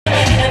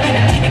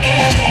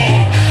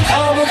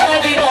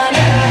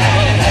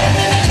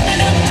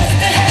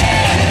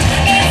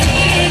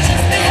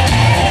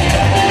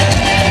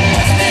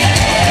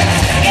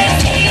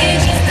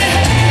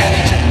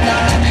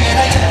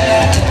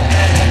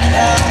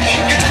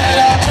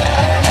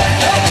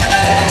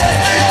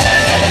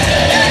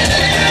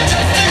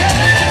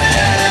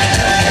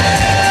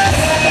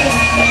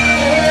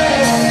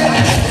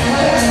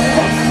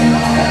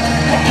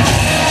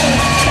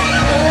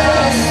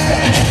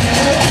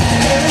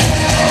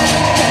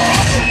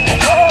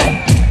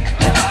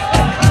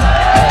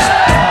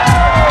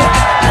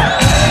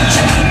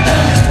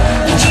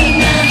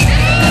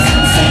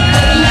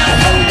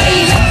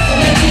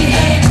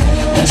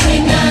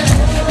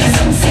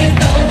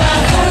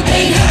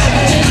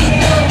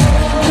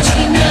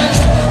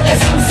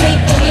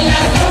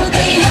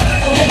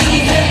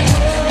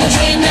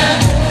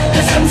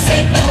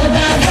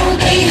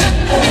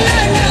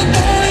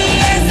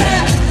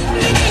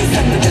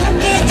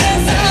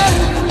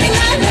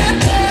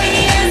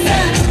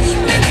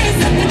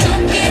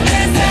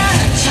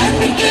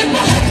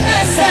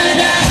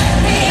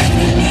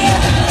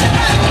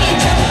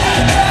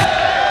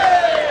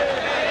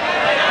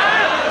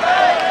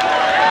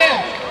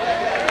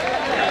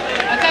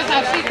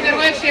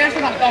तेरे को एक शेर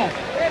सुनाता हूँ।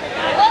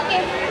 Okay,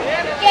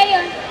 carry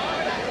on.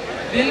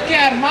 दिल के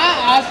अरमा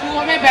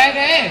आंसुओं में बह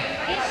गए।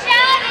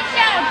 इरशाद,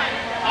 इरशाद।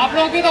 आप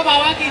लोग भी तो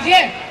वाह कीजिए।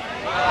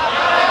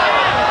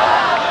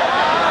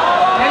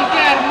 दिल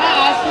के अरमा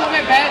आंसुओं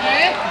में बह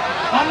गए,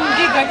 हम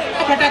उनकी गली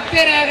में भटकते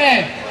रह गए।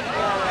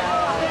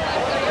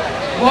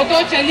 वो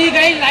तो चली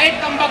गई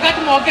लाइट कम वक्त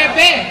मौके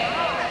पे,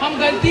 हम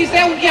गलती से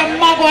उनकी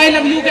अम्मा को आई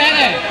लव यू कह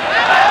गए।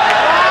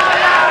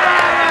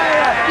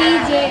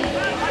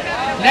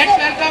 Let's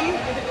welcome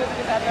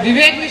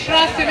Vivek Mishra,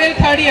 civil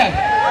 3rd year.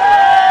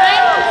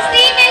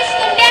 Steve is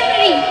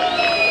contemporary.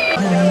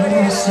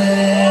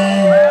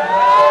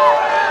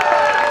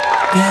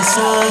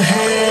 कैसा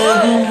है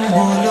हम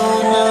बोलो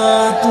ना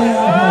तुम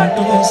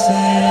होठों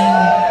से,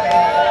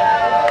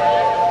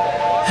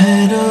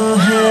 हैरान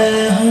है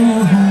हम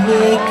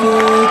हुए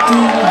क्यों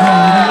तुम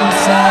होठों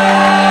से।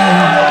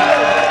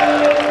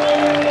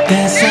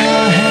 कैसा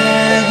है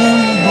हम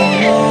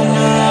बोलो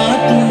ना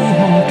तुम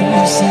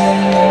होठों से,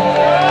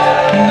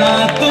 ना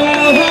तुम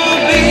हो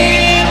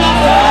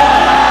बेवफा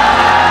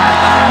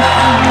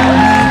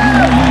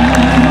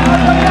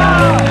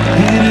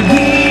फिर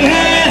भी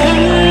है हम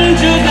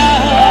जुदा,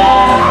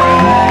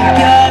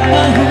 क्या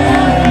कहूँ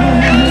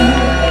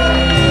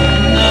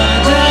ना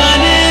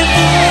जाने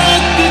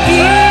वक्त की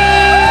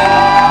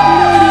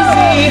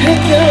मर्जी है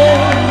क्या,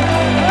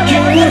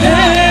 क्यों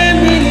है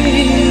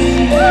मिली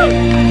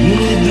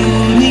ये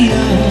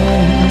दूरियां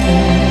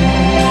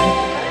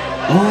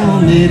ओ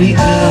मेरी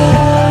जान।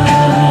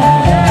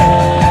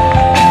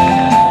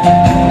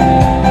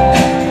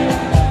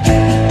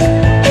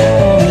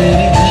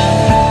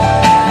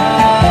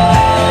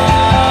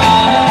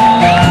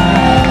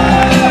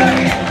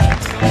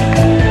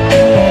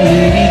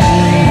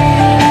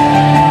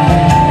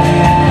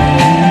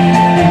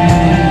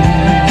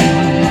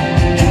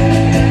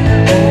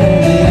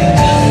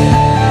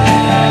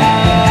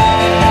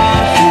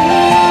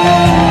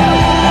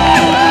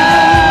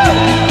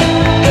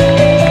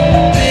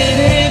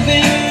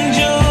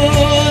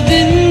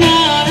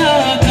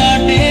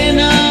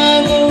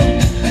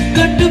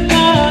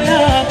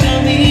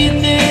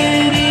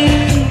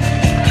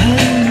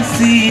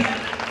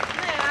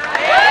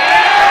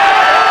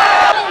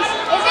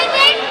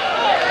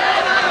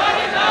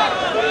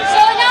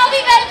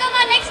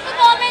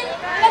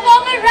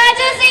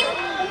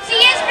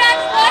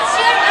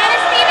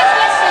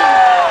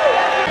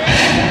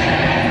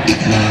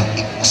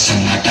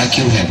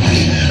 क्यों है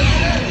भाई?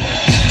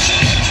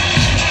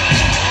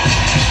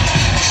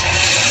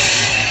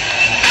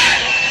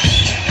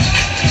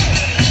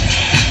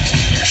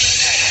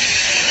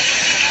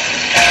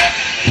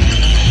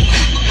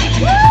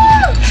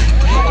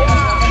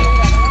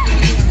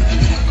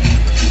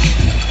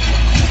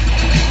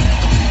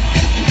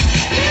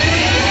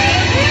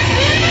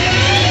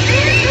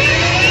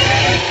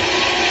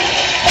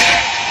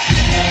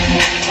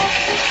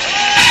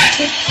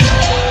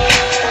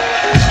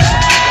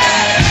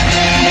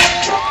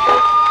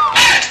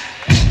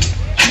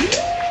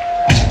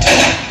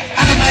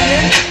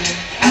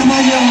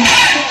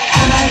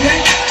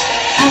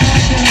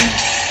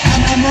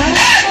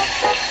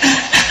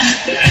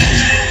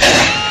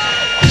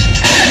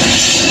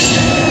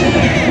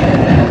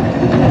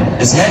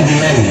 It's not the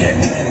end yet.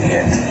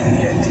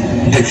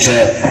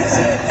 Picture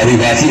अभी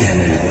बाकी है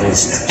मेरे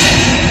दोस्त।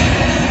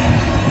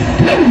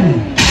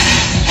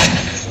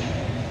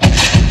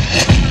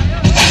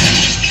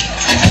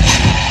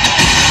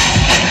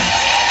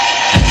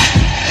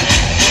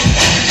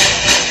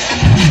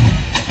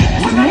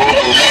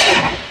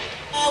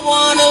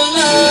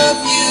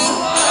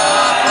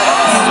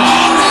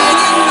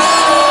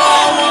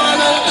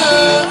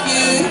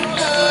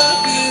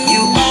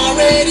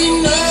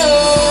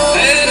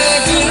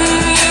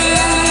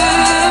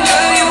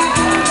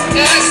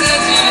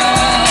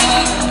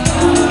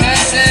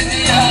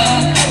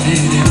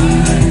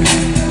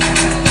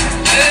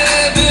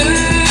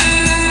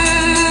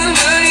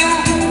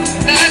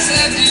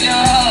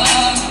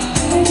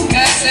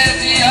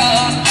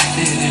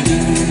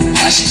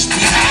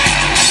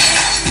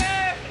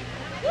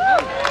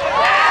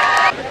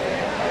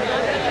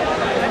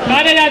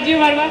 जाती हूँ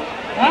बार बार।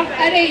 हाँ?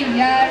 अरे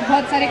यार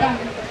बहुत सारे काम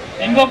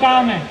है। इनको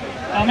काम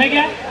है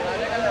क्या?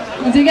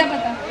 मुझे क्या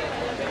पता।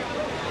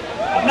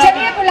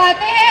 चलिए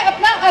बुलाते हैं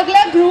अपना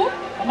अगला ग्रुप।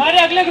 हमारे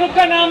अगले ग्रुप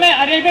का नाम है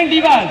अरेबियन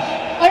डिवास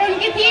और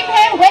उनकी थीम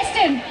है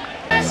वेस्टर्न।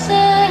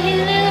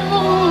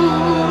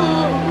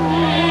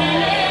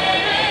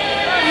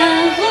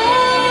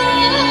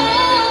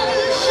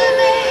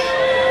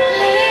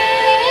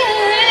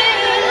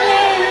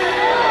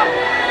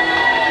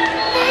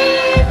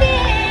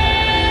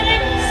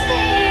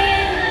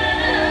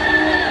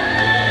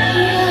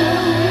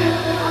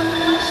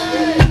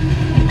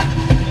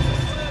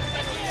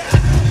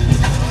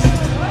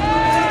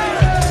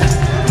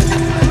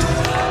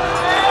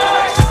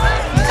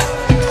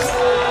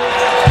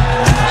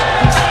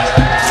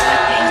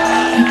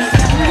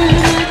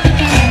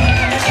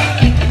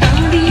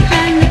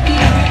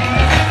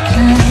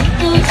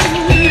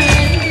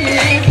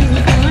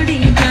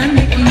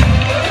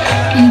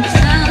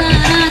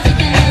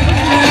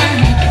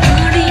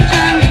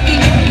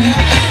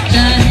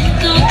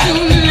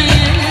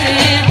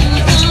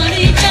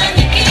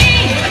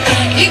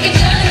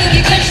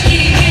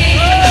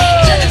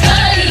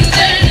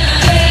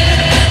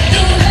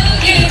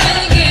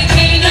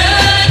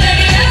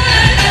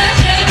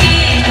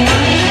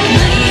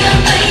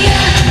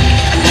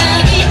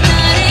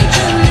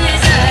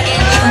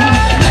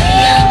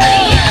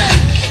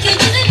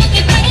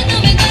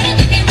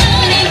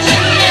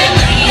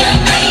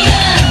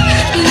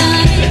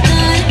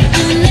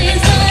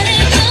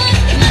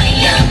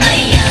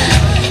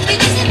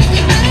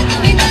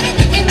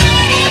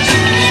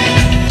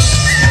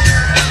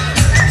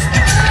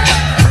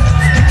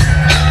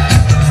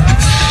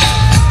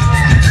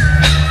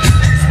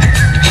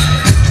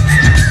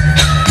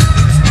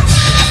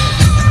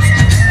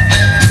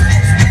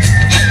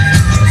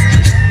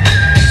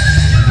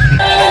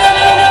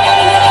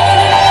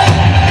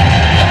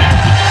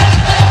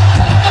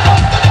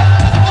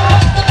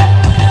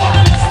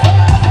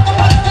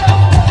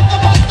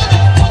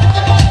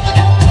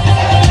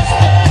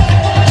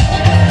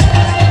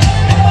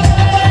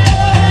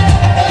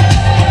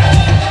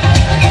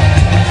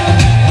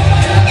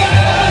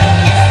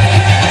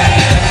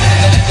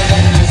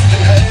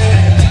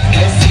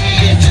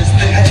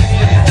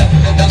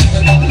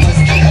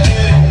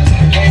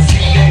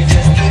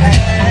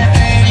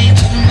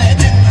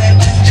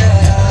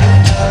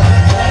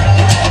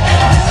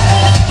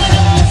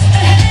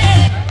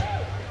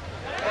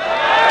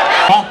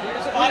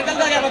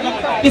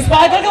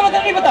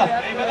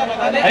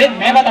 अरे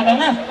मैं बताता हूँ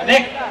ना,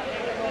 देख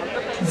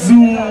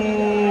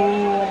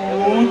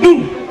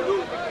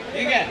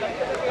ठीक है।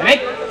 अरे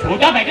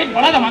छोटा पैकेट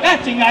बड़ा धमाका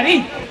चिंगारी।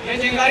 ये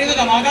चिंगारी तो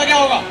धमाका क्या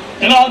होगा?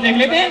 चलो आओ देख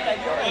लेते हैं।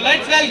 So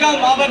let's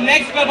welcome our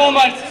next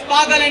performers,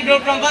 Sparkle and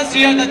group from first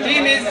year. The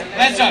theme is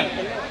Western.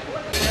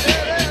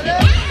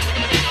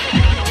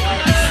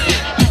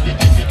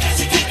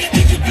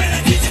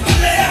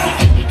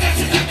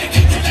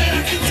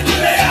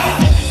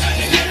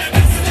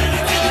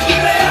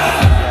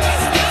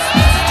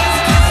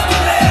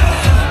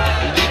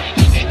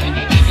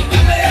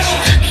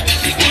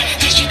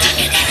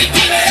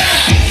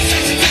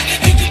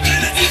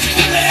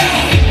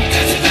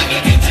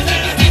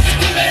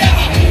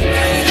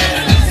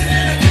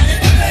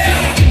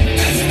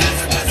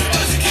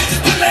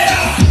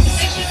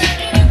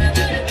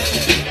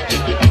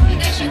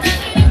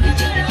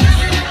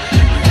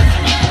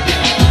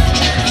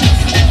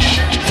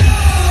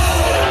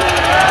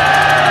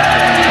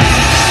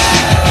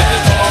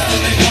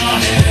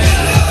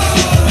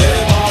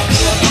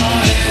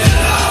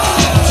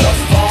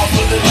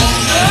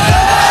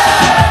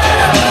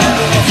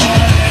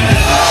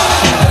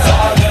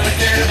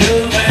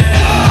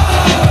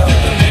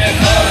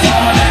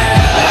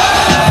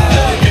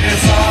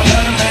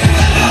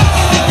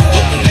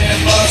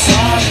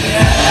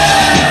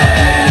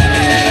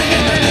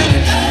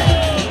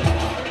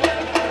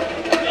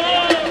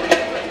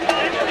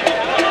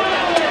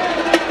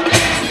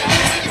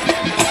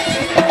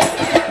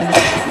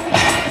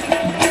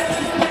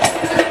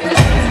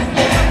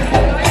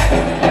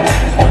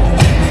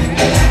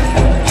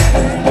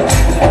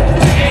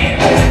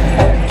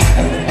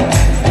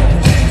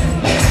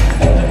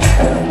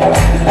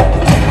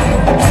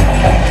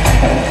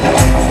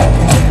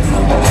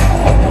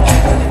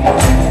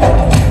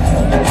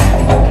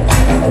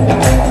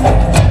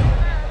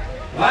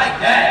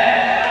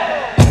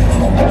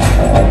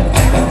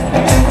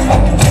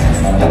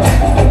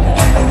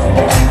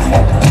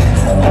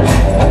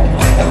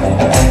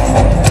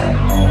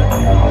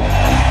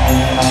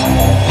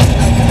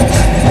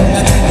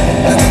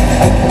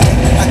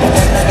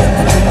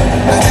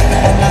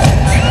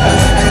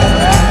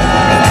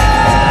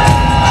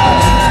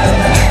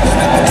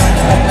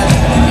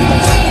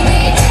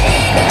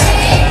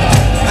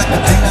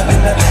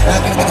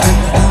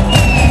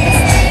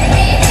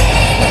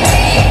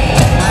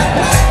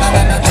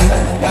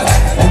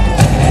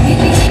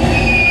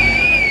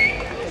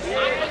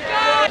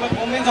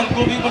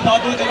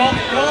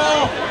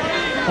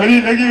 अरे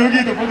लगी होगी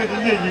तो पता चल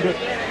जाएगी।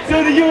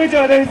 सर क्यों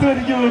चाह रहे हैं, सर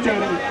क्यों चाह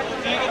रहे हैं?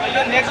 ठीक है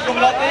भैया, नेक्स्ट को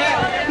बुलाते हैं।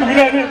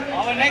 बुला दे।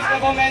 Our next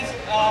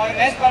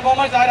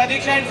performers are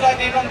Adiksha and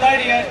Swati from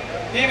third year.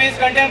 Theme is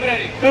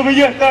contemporary. तो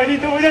भैया ताली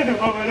तो बजा दो।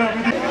 Oh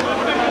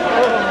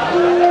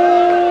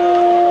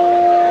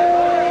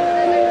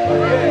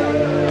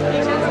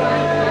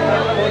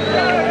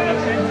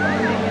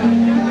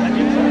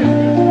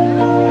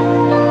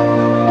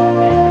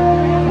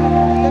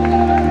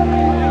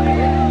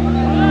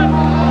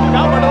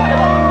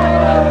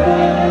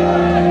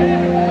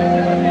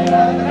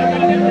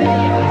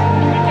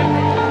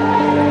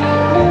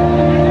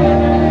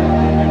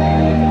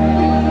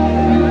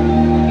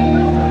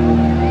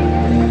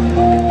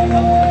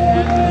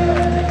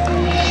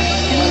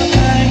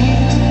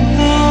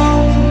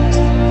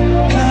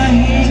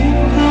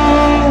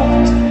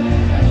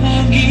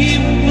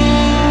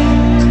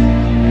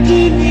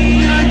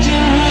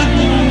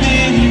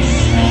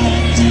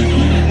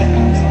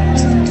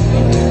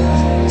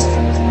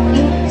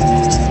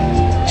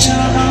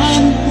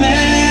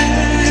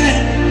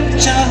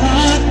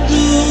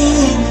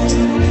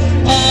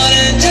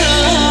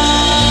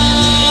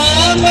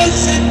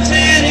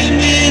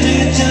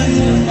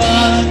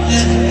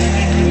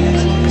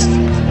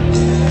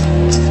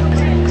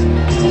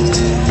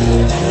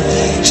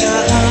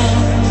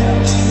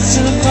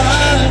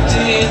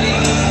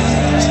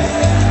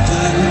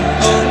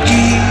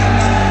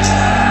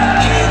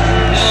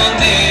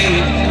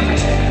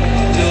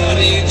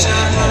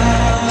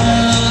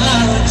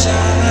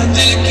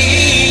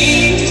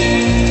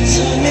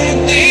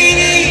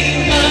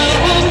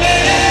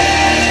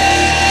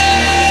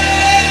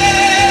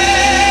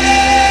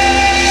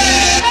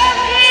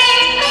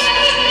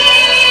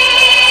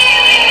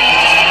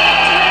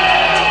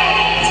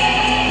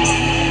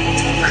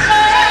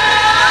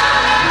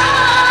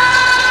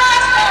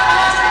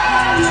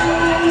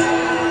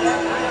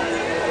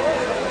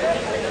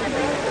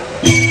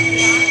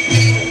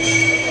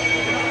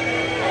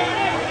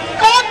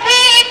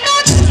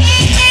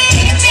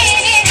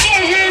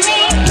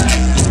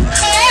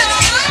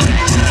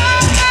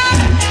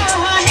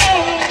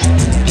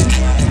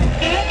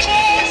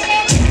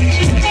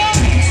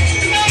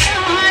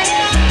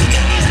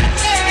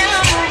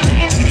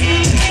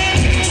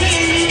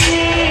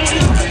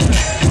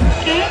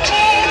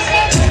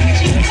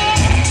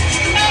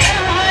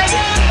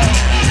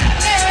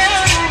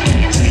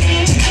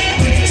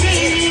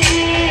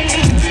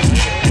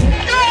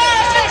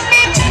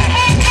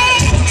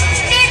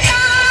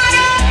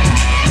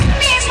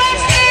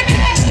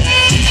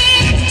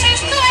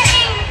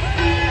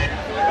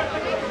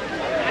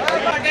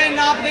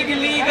नाप दे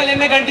गिल्ली, गले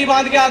में घंटी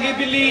बांध के आगे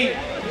बिल्ली।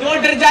 जो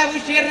डर जाए वो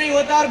शेर नहीं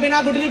होता और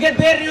बिना गुडली के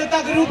पैर नहीं होता।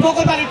 गुरु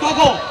ठोको ताली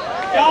ठोको।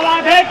 क्या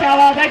बात है, क्या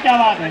बात है, क्या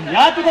बात है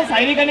यार, तू तो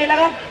शायरी करने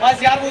लगा।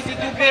 बस यार वो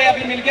सिद्धू के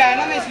अभी मिल के आया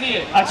ना मैं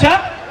इसलिए। अच्छा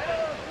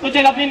तो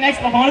चल अपनी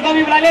नेक्स्ट परफॉर्मर को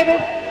भी बुला ले।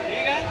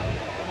 ठीक है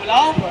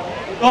बुलाओ।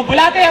 तो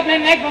बुलाते हैं अपने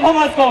नेक्स्ट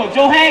परफॉर्मर्स को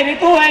जो है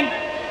ऋतु एंड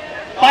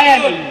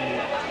पायल।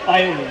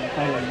 पायल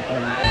पायल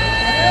पायल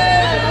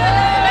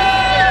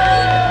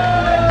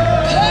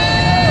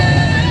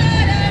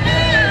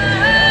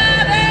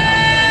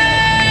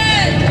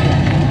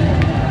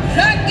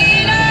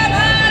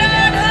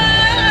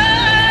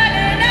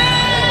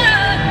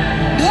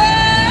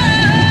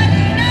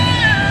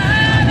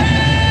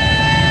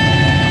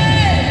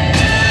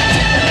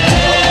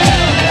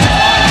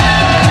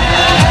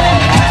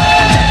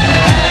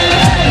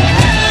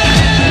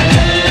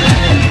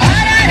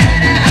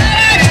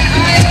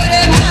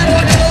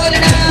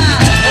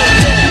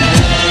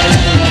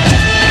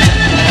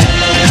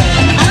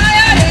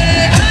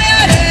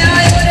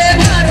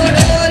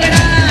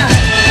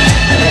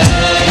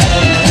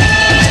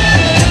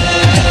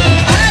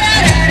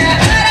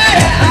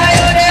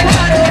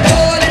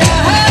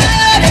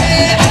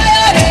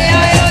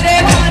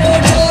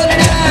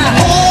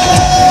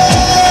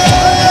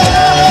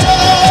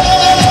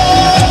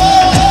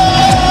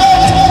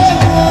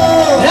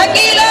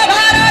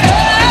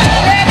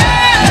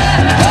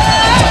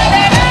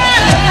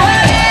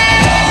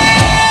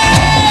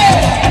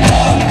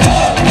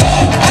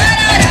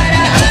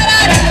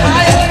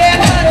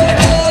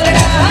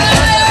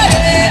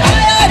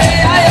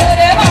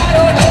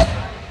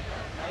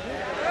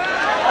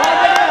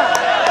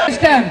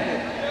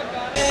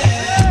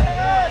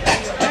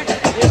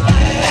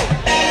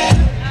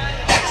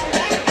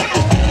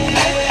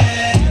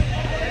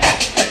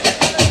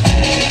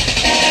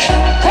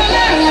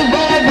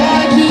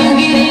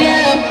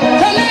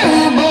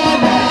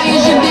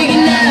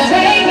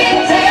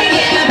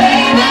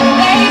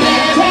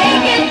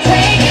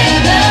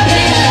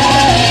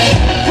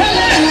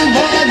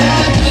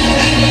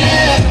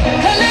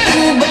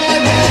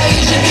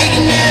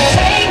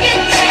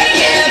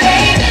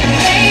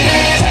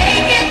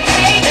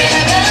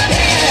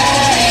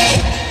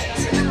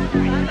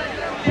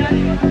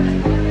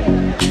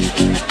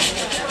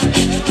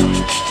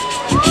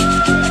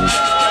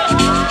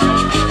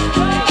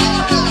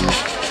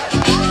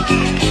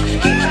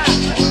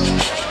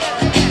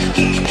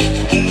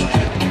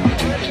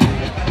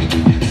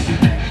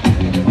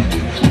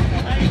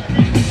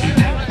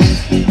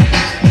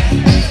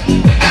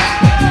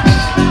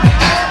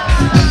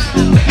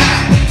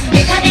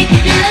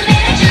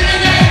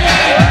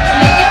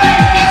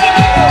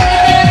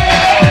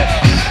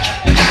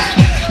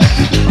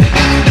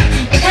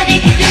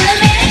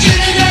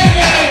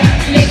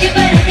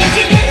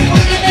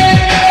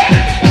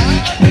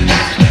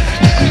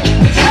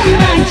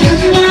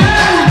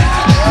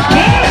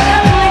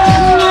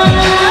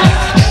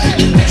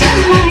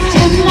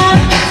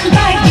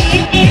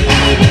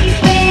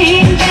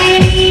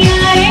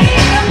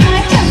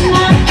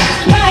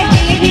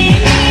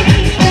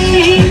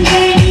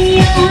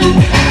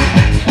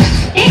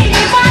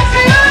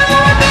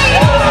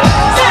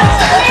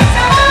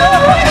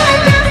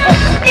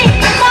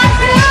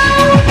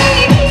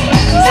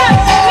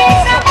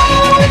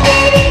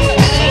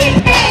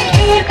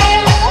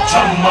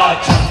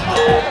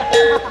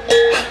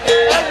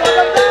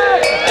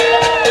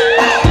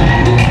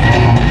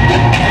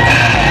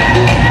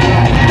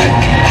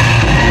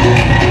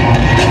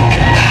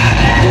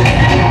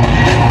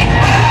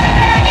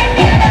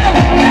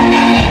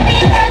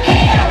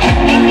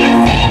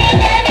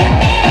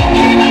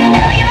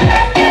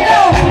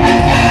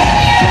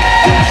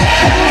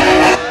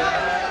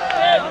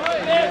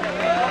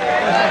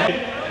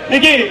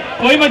देखिए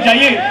कोई मत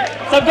जाइए,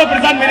 सबको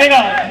प्रसाद मिलेगा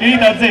मेरी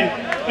तरफ से।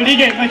 तो ठीक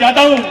है मैं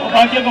जाता हूँ और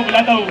बाकियों को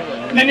बुलाता हूँ।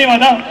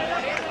 धन्यवाद।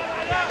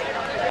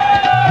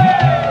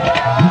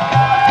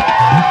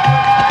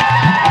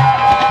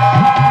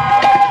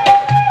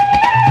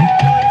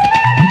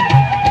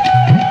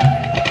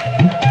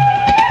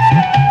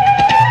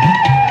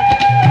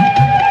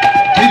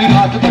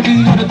 रात बड़ी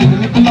और दिन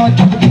निकला,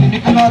 जब दिन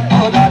निकला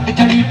तो रात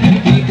चढ़ी, फिर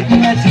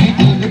बीतती ऐसी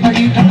नींद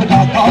बड़ी जब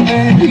रात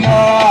दिया।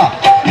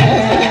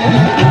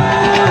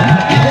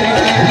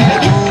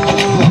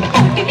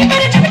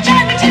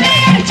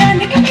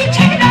 चांद के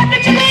पीछे रात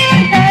चले,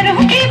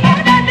 पैरों की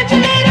बारात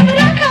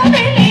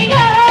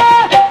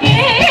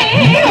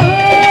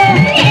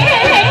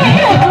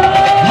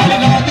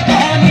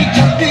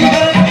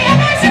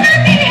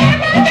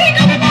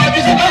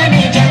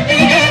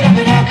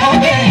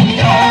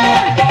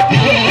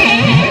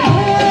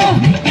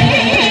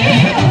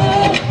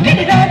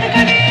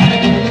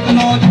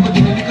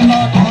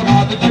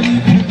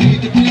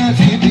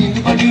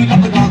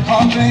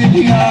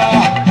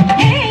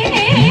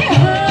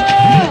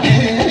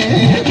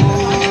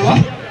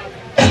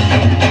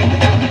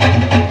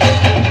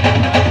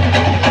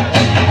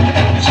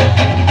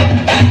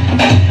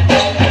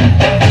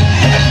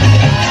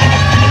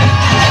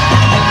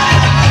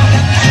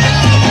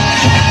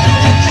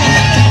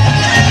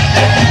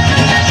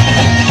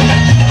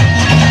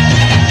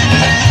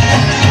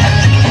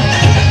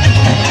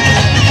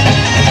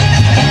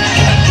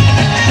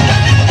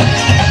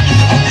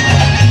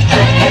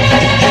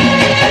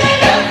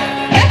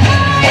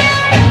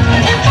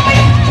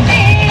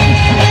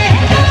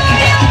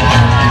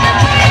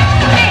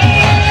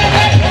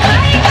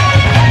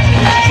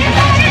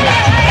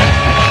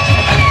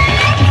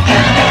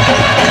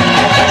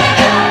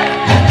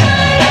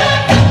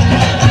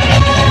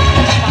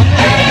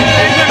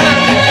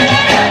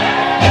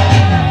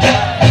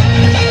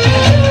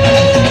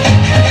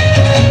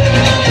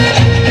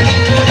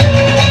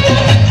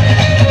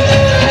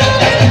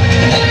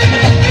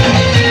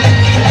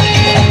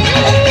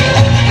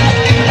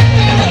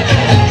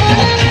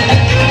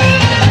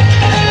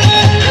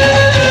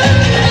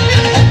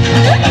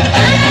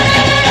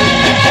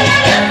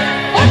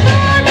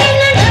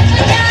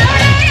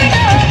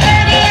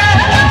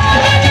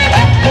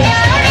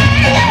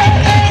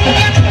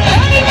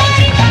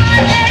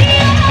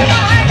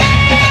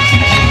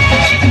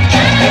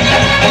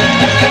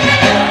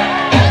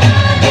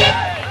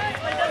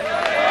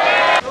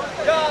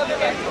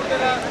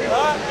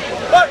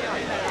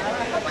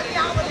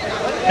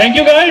थैंक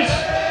यू गर्ल्स।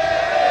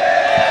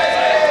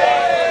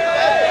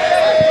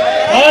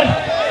 और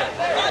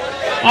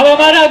अब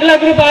हमारा अगला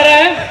ग्रुप आ रहा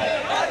है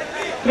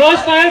क्रॉस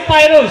फायर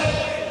पायरोस,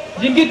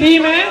 जिनकी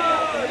थीम है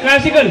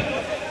क्लासिकल।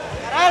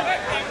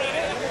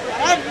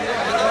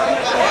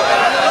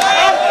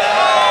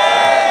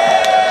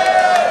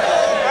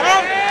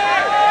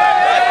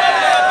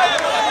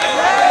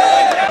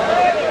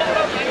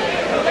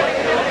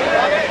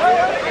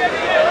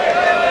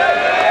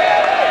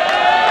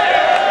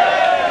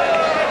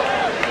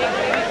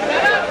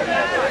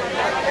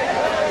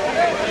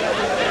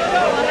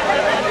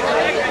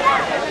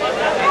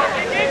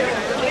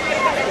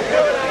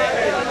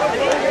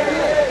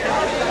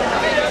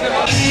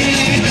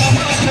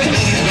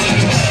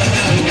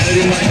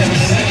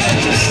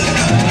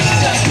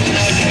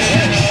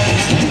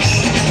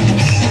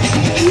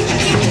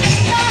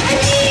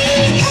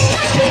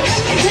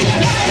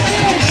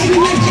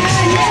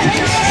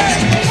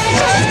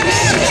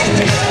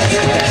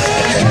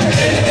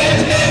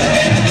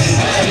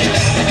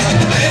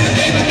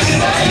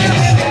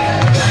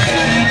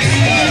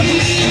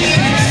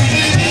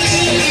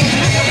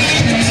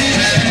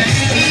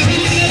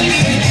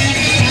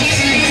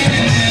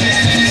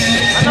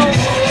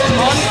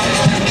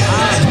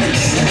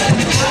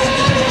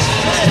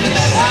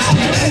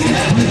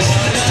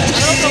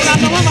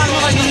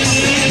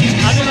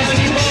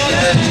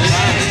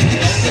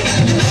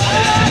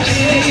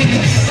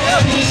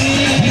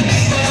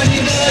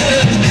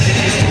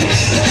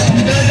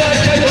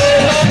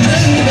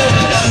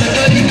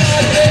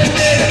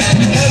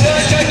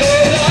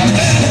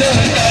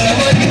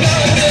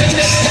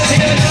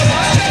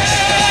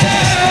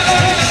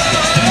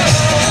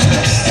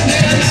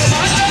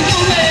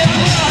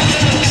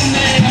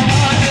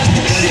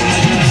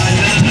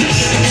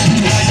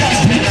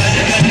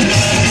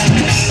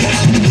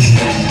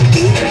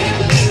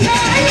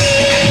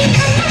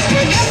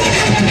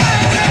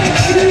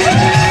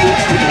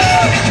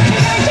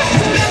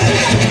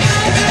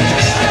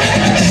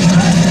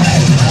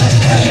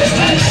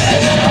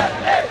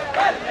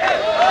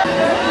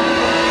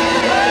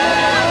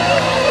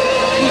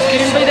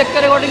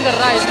 रिकॉर्डिंग कर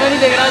रहा है, इसमें नहीं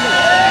देख रहा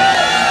है।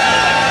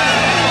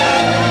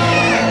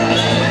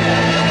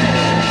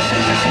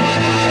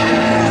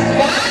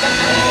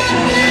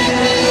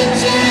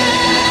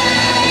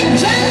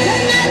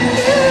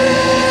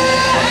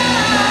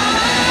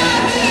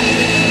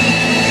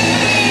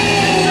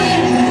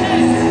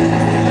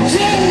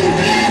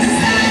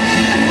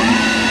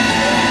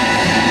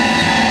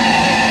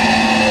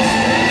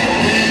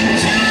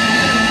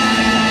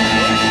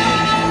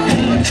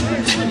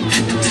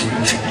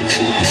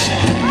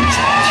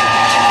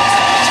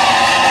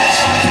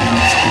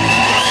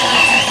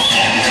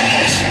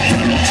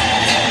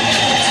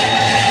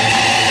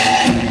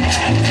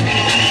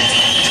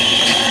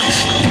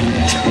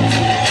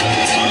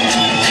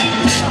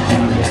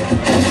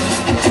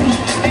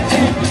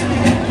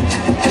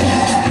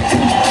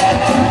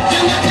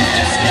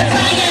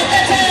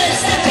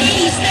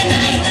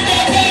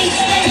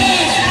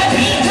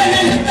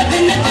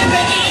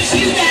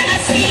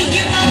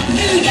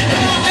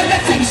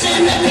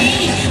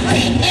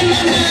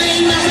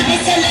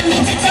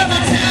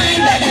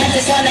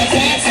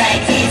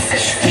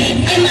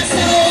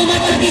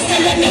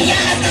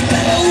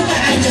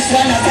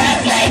 Wanna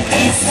rap like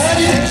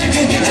this.